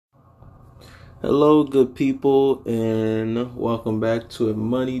Hello, good people, and welcome back to a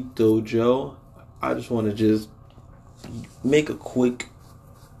Money Dojo. I just want to make a quick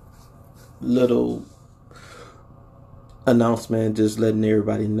little announcement, just letting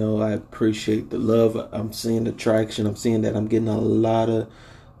everybody know I appreciate the love. I'm seeing the traction. I'm seeing that I'm getting a lot of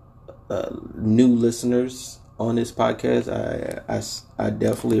new listeners on this podcast. I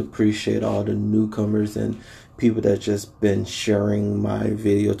definitely appreciate all the newcomers and people that just been sharing my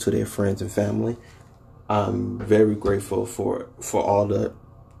video to their friends and family. I'm very grateful for all the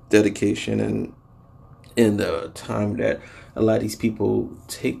dedication and the time that a lot of these people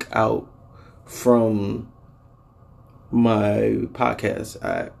take out from my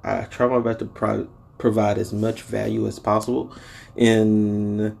podcast. I try my best to provide as much value as possible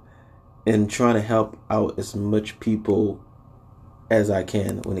in trying to help out as much people as I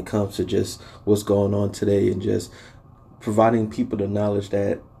can when it comes to just what's going on today, and just providing people the knowledge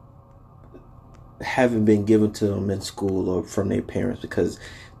that haven't been given to them in school or from their parents, because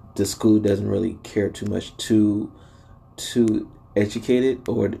the school doesn't really care too much to educate it,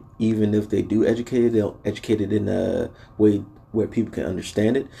 or even if they do educate it, they'll educate it in a way where people can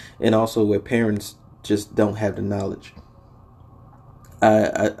understand it, and also where parents just don't have the knowledge.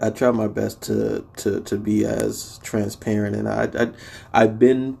 I try my best to be as transparent, and I've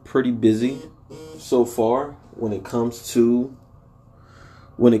been pretty busy so far when it comes to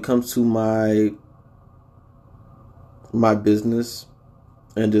my business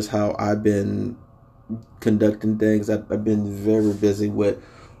and just how I've been conducting things. I've been very busy with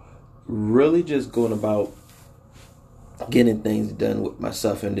really just going about getting things done with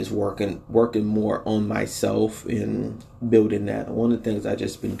myself, and just working more on myself and building that. One of the things I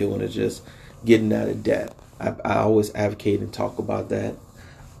just been doing is just getting out of debt. I always advocate and talk about that,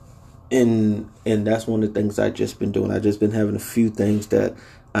 and that's one of the things I just been doing. I just been having a few things that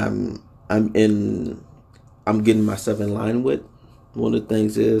I'm getting myself in line with. One of the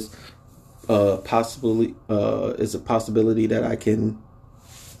things is possibly is a possibility that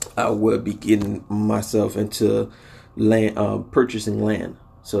I will be getting myself into land, purchasing land.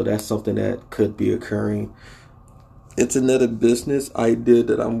 So that's something that could be occurring. It's another business idea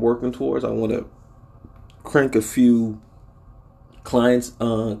that I'm working towards. I want to crank a few clients,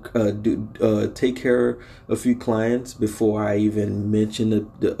 take care of a few clients before I even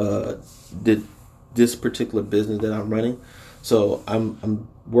mention this particular business that I'm running. So I'm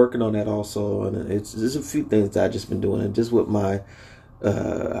working on that also, and there's a few things that I've just been doing, and just with my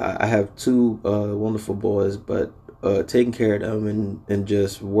I have two wonderful boys, but taking care of them and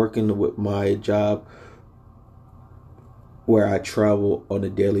just working with my job where I travel on a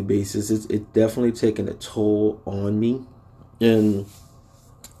daily basis, it's definitely taking a toll on me, and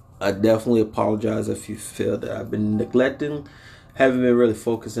I definitely apologize if you feel that I've been neglecting, haven't been really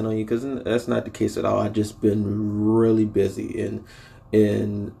focusing on you, because that's not the case at all. I've just been really busy, and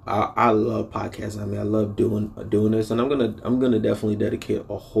I love podcasts. I mean, I love doing this, and I'm gonna definitely dedicate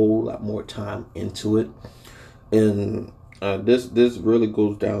a whole lot more time into it. And this really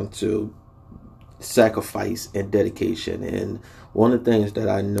goes down to sacrifice and dedication. And one of the things that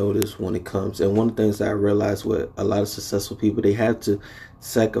I notice when it comes, and one of the things that I realize with a lot of successful people, they have to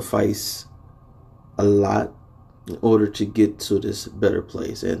sacrifice a lot in order to get to this better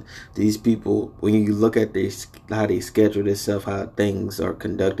place. And these people, when you look at how they schedule themselves, how things are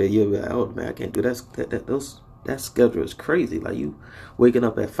conducted, you'll be like, oh man, I can't do that. That schedule is crazy. Like, you waking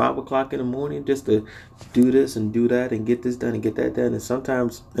up at 5 o'clock in the morning just to do this and do that and get this done and get that done. And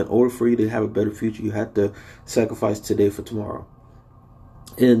sometimes, in order for you to have a better future, you have to sacrifice today for tomorrow.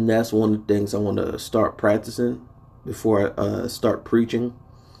 And that's one of the things I want to start practicing before I start preaching.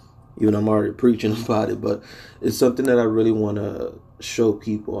 Even I'm already preaching about it, but it's something that I really want to show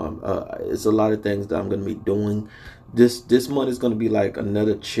people. It's a lot of things that I'm going to be doing. This month is going to be like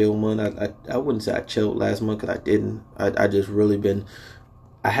another chill month. I wouldn't say I chilled last month, because I didn't. I just really been.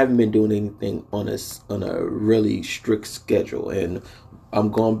 I haven't been doing anything on a really strict schedule, and I'm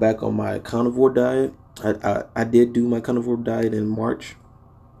going back on my carnivore diet. I did do my carnivore diet in March,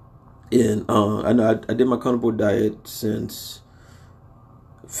 and I know I did my carnivore diet since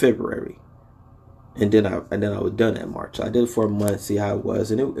February, and then I was done in March. So I did it for a month, see how it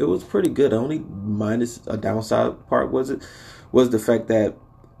was, and it was pretty good. The only minus a downside part was the fact that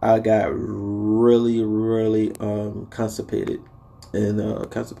I got really constipated.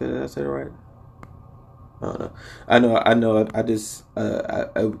 And constipated, did I say it right? I don't know. I know. I just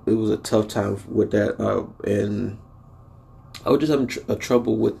it was a tough time with that, and I was just having a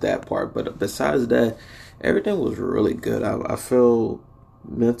trouble with that part. But besides that, everything was really good. I feel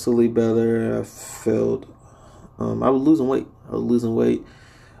mentally better. I felt I was losing weight.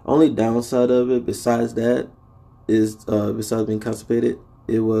 Only downside of it, besides that, is besides being constipated,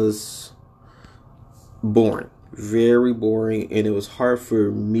 it was boring, very boring, and it was hard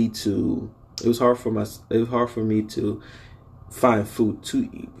for me to. It was hard for my. It was hard for me to find food to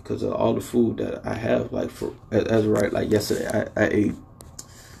eat because of all the food that I have. Like for as right, like yesterday, I ate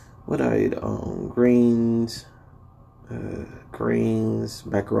what I ate greens,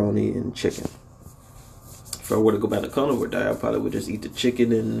 macaroni, and chicken. If I were to go back to carnivore diet, I probably would just eat the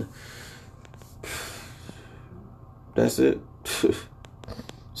chicken and that's it.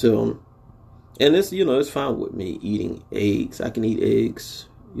 So, and it's it's fine with me eating eggs. I can eat eggs,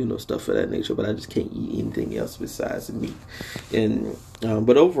 stuff of that nature, but I just can't eat anything else besides meat. And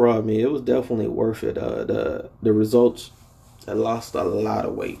but overall, I mean, it was definitely worth it. The results, I lost a lot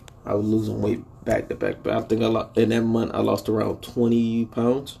of weight. I was losing weight back to back, but I think in that month I lost around 20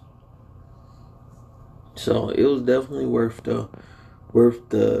 pounds. So it was definitely worth the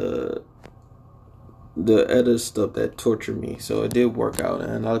other stuff that tortured me. So it did work out,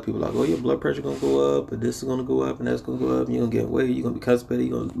 and a lot of people are like, oh, your blood pressure gonna go up, and this is gonna go up, and that's gonna go up, and you're gonna get weight, you're gonna be constipated,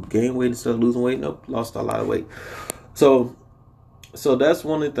 you're gonna gain weight instead of losing weight. Nope, lost a lot of weight. So that's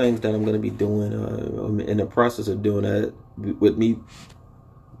one of the things that I'm gonna be doing. I'm in the process of doing that. With me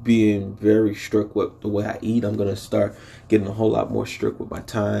being very strict with the way I eat, I'm gonna start getting a whole lot more strict with my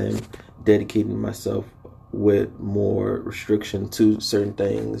time, dedicating myself with more restriction to certain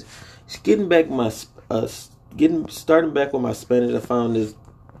things. Just getting back starting back with my Spanish. I found it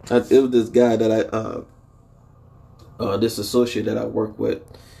was this guy that this associate that I work with,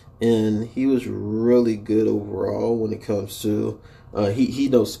 and he was really good overall when it comes to he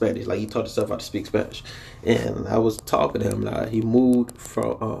knows Spanish. Like, he taught himself how to speak Spanish, and I was talking to him. He moved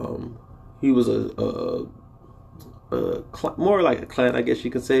from he was more like a client, I guess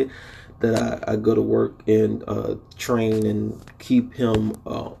you could say, that I go to work and train and keep him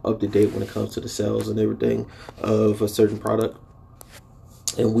up to date when it comes to the sales and everything of a certain product.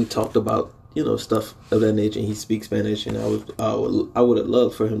 And we talked about stuff of that nature. And he speaks Spanish, and I would have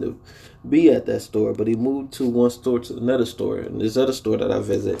loved for him to be at that store, but he moved to one store to another store, and this other store that I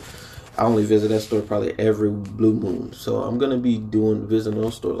visit, I only visit that store probably every blue moon. So I'm gonna be visiting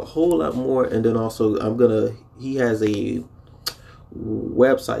those stores a whole lot more, and then also he has a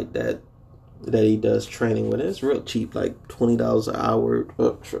website that he does training with. It's real cheap, like $20 an hour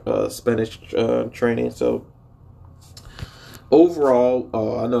Spanish training. So overall,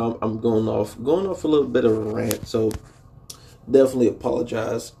 I know I'm going off a little bit of a rant, so definitely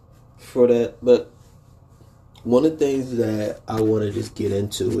apologize for that. But one of the things that I want to just get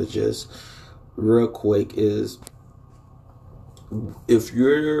into is just real quick is, if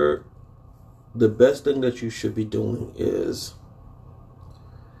you're, the best thing that you should be doing is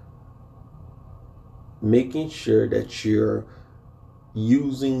making sure that you're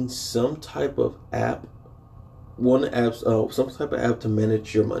using some type of app, some type of app to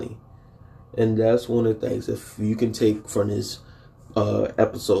manage your money. And that's one of the things, if you can take from this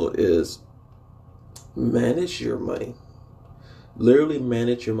episode, is manage your money. Literally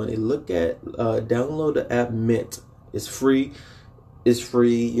manage your money. Download the app Mint. It's free.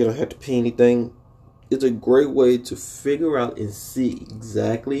 You don't have to pay anything. It's a great way to figure out and see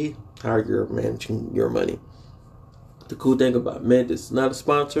exactly how you're managing your money. The cool thing about Mint, it's not a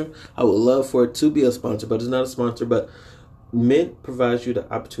sponsor. I would love for it to be a sponsor, but it's not a sponsor. But Mint provides you the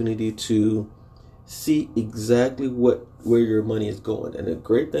opportunity to see exactly where your money is going. And the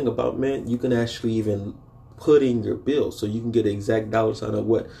great thing about Mint, you can actually even put in your bill, so you can get an exact dollar sign of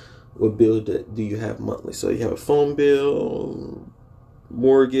what bill do you have monthly. So you have a phone bill,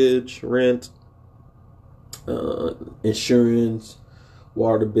 mortgage, rent, insurance,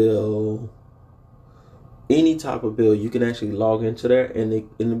 water bill, any type of bill. You can actually log into there, and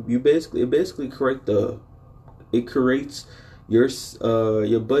it basically creates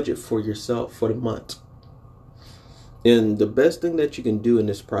your budget for yourself for the month. And the best thing that you can do in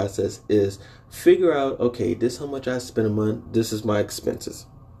this process is figure out, okay, this is how much I spend a month, this is my expenses,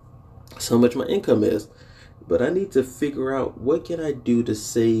 this is how much my income is, but I need to figure out, what can I do to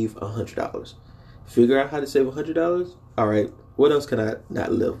save $100? Figure out how to save $100. All right, what else can I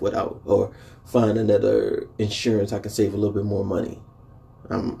not live without, or find another insurance I can save a little bit more money?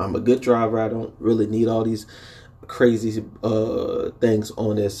 I'm a good driver. I don't really need all these crazy things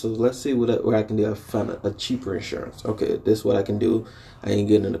on this. So let's see what I can do. I find a cheaper insurance. Okay, this is what I can do. I ain't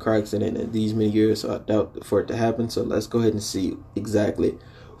getting in a car accident in these many years, so I doubt for it to happen. So let's go ahead and see exactly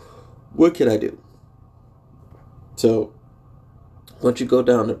what can I do. So once you go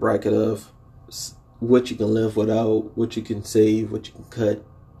down the bracket of what you can live without, what you can save, what you can cut,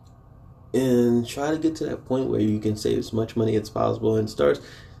 and try to get to that point where you can save as much money as possible, and start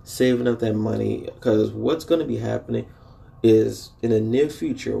saving up that money, because what's going to be happening is in the near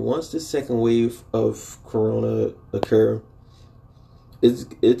future, once the second wave of corona occur,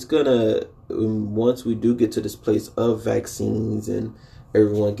 it's gonna, once we do get to this place of vaccines and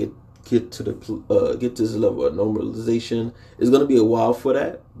everyone get to this level of normalization, it's gonna be a while for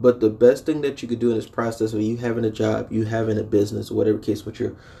that. But the best thing that you could do in this process, when you having a job, you having a business, whatever case, what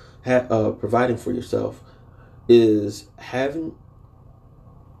you're providing for yourself, is having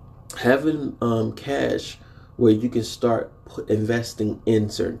cash where you can start investing in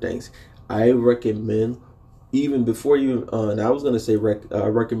certain things. I recommend, even before you, and I was going to say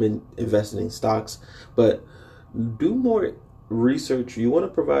recommend investing in stocks, but do more research. You want to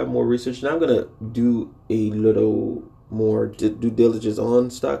provide more research, and I'm going to do a little more due diligence on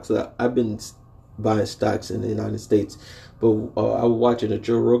stocks. I've been buying stocks in the United States, but I was watching a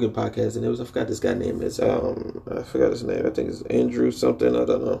Joe Rogan podcast, and I forgot this guy's name. I forgot his name. I think it's Andrew something. I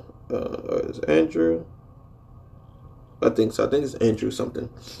don't know. It's Andrew. I think so. I think it's Andrew something.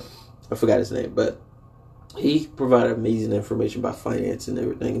 I forgot his name, but he provided amazing information about finance and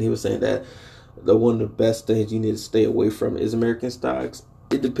everything. And he was saying that one of the best things you need to stay away from is American stocks.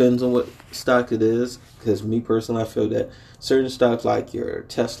 It depends on what stock it is. Because me personally, I feel that certain stocks like your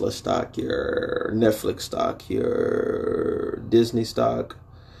Tesla stock, your Netflix stock, your Disney stock,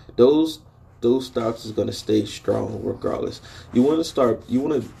 those stocks is going to stay strong regardless. If you're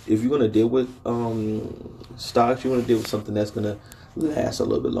going to deal with stocks, you want to deal with something that's going to last a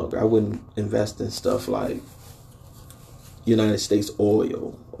little bit longer. I wouldn't invest in stuff like United States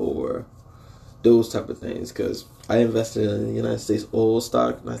oil or those type of things, because I invested in the United States oil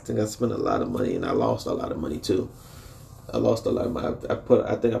stock, and I think I spent a lot of money, and I lost a lot of money too. I lost a lot of money. I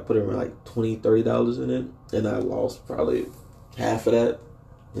think I put around like $20-$30 in it, and I lost probably half of that.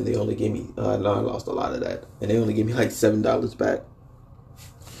 And they only gave me, no, I lost a lot of that. And they only gave me like $7 back.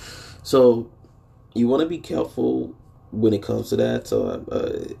 So you want to be careful when it comes to that. So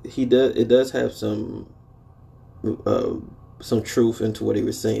it does have some truth into what he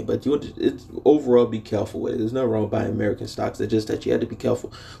was saying. But it's overall be careful with it. There's nothing wrong with buying American stocks. It's just that you have to be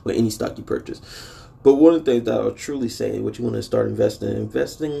careful with any stock you purchase. But one of the things that I'll truly say, what you want to start investing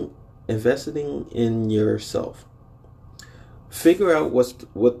in yourself. Figure out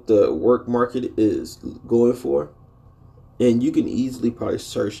what the work market is going for, and you can easily probably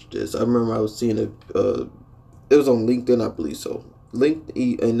search this. I remember I was seeing it was on LinkedIn, I believe so.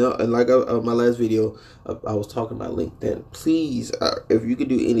 LinkedIn, and like my last video, I was talking about LinkedIn. Please, if you could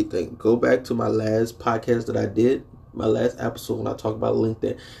do anything, go back to my last podcast that I did, my last episode, when I talked about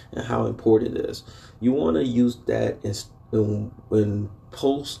LinkedIn and how important it is. You want to use that in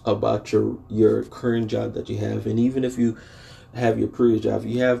post about your current job that you have, and even if you have your previous job,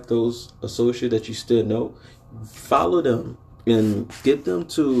 you have those associates that you still know, follow them and get them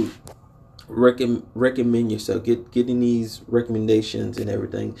to recommend yourself, getting these recommendations and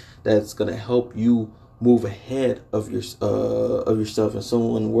everything that's going to help you move ahead of yourself. And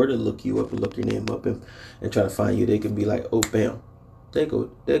someone were to look you up and look your name up and try to find you, they can be like, oh, bam, there go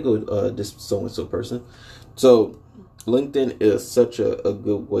this so-and-so person. So LinkedIn is such a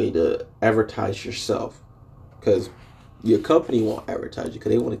good way to advertise yourself, because your company won't advertise you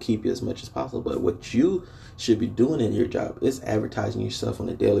because they want to keep you as much as possible. But what you should be doing in your job is advertising yourself on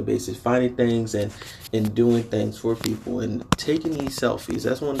a daily basis, finding things and doing things for people and taking these selfies.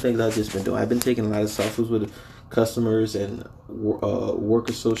 That's one of the things I've just been doing. I've been taking a lot of selfies with customers and work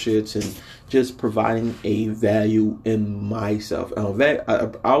associates, and just providing a value in myself.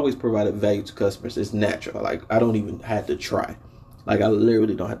 I always provide a value to customers. It's natural. Like, I don't even have to try. Like, I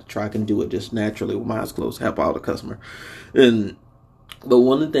literally don't have to try. I can do it just naturally with my eyes closed, help out the customer. But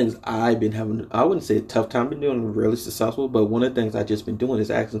one of the things I've been having, I wouldn't say a tough time, been doing really successful, but one of the things I've just been doing is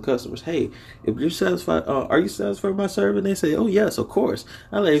asking customers, hey, if you're satisfied, are you satisfied with my service? And they say, oh, yes, of course.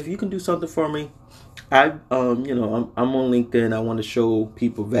 I'm like, if you can do something for me, I'm on LinkedIn. I want to show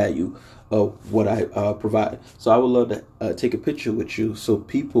people value of what I provide. So I would love to take a picture with you so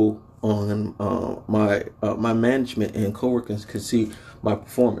people on my management and coworkers can see my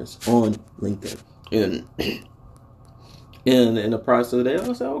performance on LinkedIn. And in the process of that,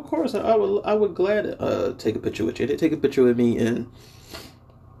 I said, of course, I would glad take a picture with you. They take a picture with me, and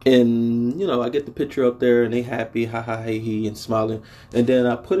I get the picture up there, and they happy, ha ha hey he, and smiling. And then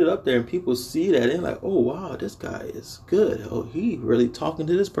I put it up there, and people see that, and they're like, oh wow, this guy is good. Oh, he really talking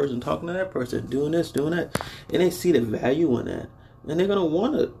to this person, talking to that person, doing this, doing that, and they see the value in that, and they're gonna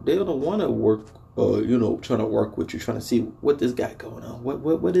wanna work. Trying to work with you, trying to see what this guy going on.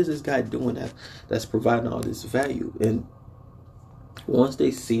 What is this guy doing that's providing all this value? And Once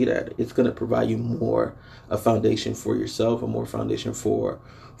they see that, it's going to provide you more a foundation for yourself, a more foundation for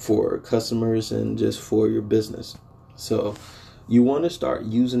customers, and just for your business. So you want to start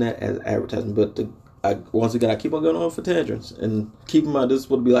using that as advertising. But once again, I keep on going on for tangents, and keep in mind this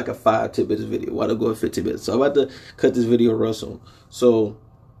would be like a 5 tidbits video. Why do I go at 15 minutes? So I'm about to cut this video real soon. So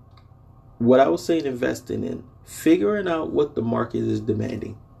what I was saying, investing in figuring out what the market is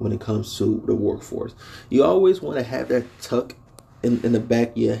demanding when it comes to the workforce. You always want to have that tuck in the back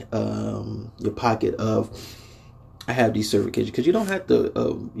of your pocket of, I have these certifications, because you don't have to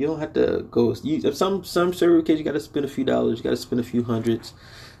go. Some certifications you got to spend a few dollars, you got to spend a few $100s,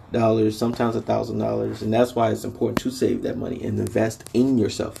 sometimes $1,000, and that's why it's important to save that money and invest in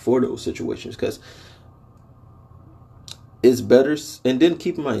yourself for those situations, because it's better. And then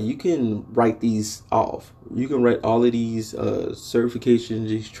keep in mind, you can write these off. You can write all of these certifications,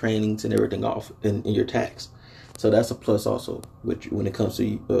 these trainings, and everything off in your tax. So that's a plus also, when it comes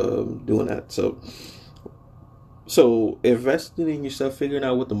to doing that. So investing in yourself, figuring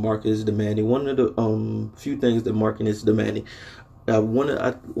out what the market is demanding. One of the few things the market is demanding. I wish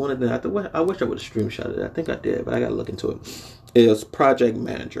I would have screenshotted it. I think I did, but I gotta look into it. Is project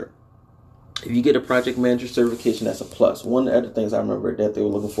manager. If you get a project manager certification, that's a plus. One of the other things I remember that they were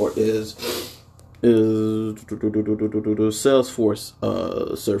looking for is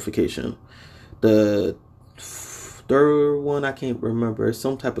Salesforce certification. The third one I can't remember. It's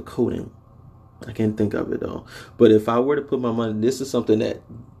some type of coding. I can't think of it though. But if I were to put my money, this is something that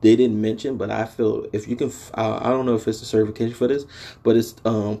they didn't mention, but I feel if you can, I don't know if it's a certification for this, but it's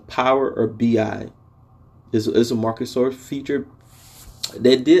Power or BI. It's a Microsoft feature.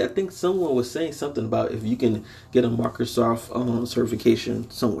 They did. I think someone was saying something about if you can get a Microsoft certification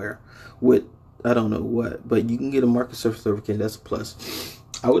somewhere with, I don't know what, but you can get a Microsoft certification. That's a plus.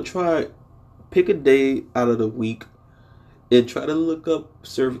 I would pick a day out of the week and try to look up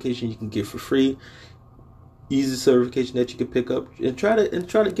certification you can get for free. Easy certification that you can pick up and try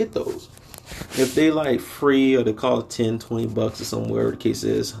to get those. If they like free, or they call it $10-20 or somewhere the case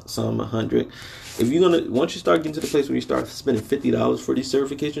is, some $100. If you're gonna, once you start getting to the place where you start spending $50 for these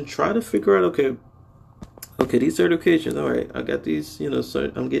certifications, try to figure out, okay, these certifications, all right, I got these,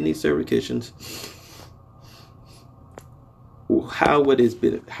 so I'm getting these certifications. How would it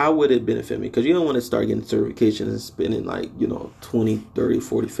benefit me? Because you don't want to start getting certifications and spending like, 20, 30,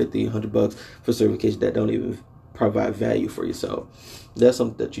 40, 50, $100 for certifications that don't even provide value for yourself. That's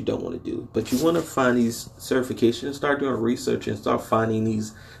something that you don't want to do. But you want to find these certifications, start doing research, and start finding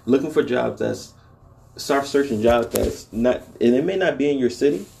these, looking for jobs start searching jobs that's not, and it may not be in your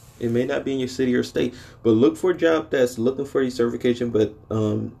city. It may not be in your city or state, but look for a job that's looking for your certification, but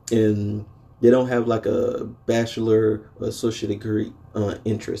in they don't have like a bachelor or associate degree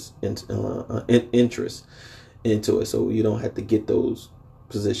interest into it. So you don't have to get those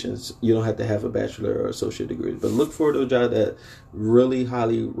positions. You don't have to have a bachelor or associate degree. But look for those jobs that really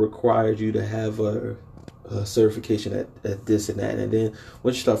highly requires you to have a certification at this and that. And then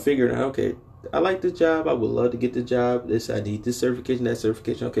once you start figuring out, okay, I like this job, I would love to get the job, I need this certification, that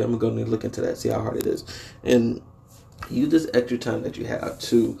certification. Okay, I'm going to look into that, see how hard it is. And use this extra time that you have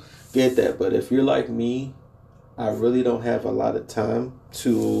to get that. But if you're like me, I really don't have a lot of time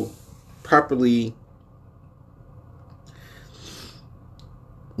to properly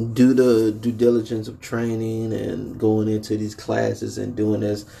do the due diligence of training and going into these classes and doing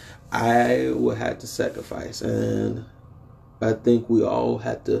this. I would have to sacrifice, and I think we all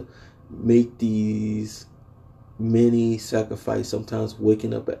have to make these many sacrifice. Sometimes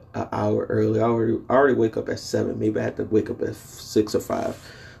waking up an hour early. I already wake up at 7. Maybe I have to wake up at 6 or 5.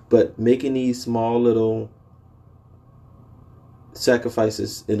 But making these small little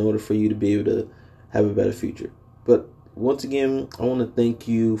sacrifices in order for you to be able to have a better future. But once again, I want to thank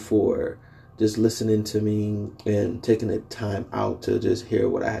you for just listening to me and taking the time out to just hear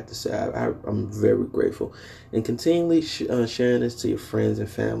what I had to say. I'm very grateful. And continually sharing this to your friends and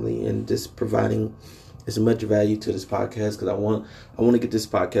family, and just providing as much value to this podcast, because I want to get this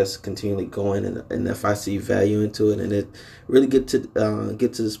podcast continually going, and if I see value into it and it really get to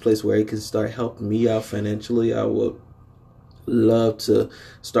this place where it can start helping me out financially, I would love to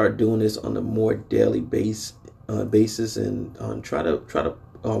start doing this on a more daily basis and try to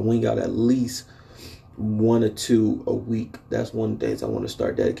wing out at least 1 or 2 a week. That's one of the things I want to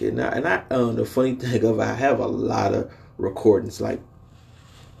start dedicating now. And the funny thing of, I have a lot of recordings from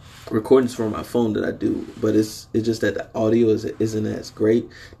my phone that I do, but it's just that the audio isn't as great.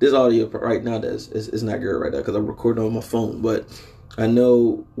 This audio right now is not good right now because I'm recording on my phone. But I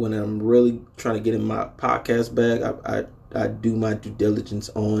know when I'm really trying to get in my podcast bag, I do my due diligence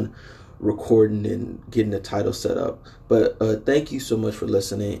on recording and getting the title set up. But thank you so much for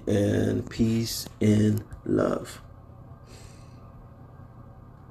listening, and peace and love.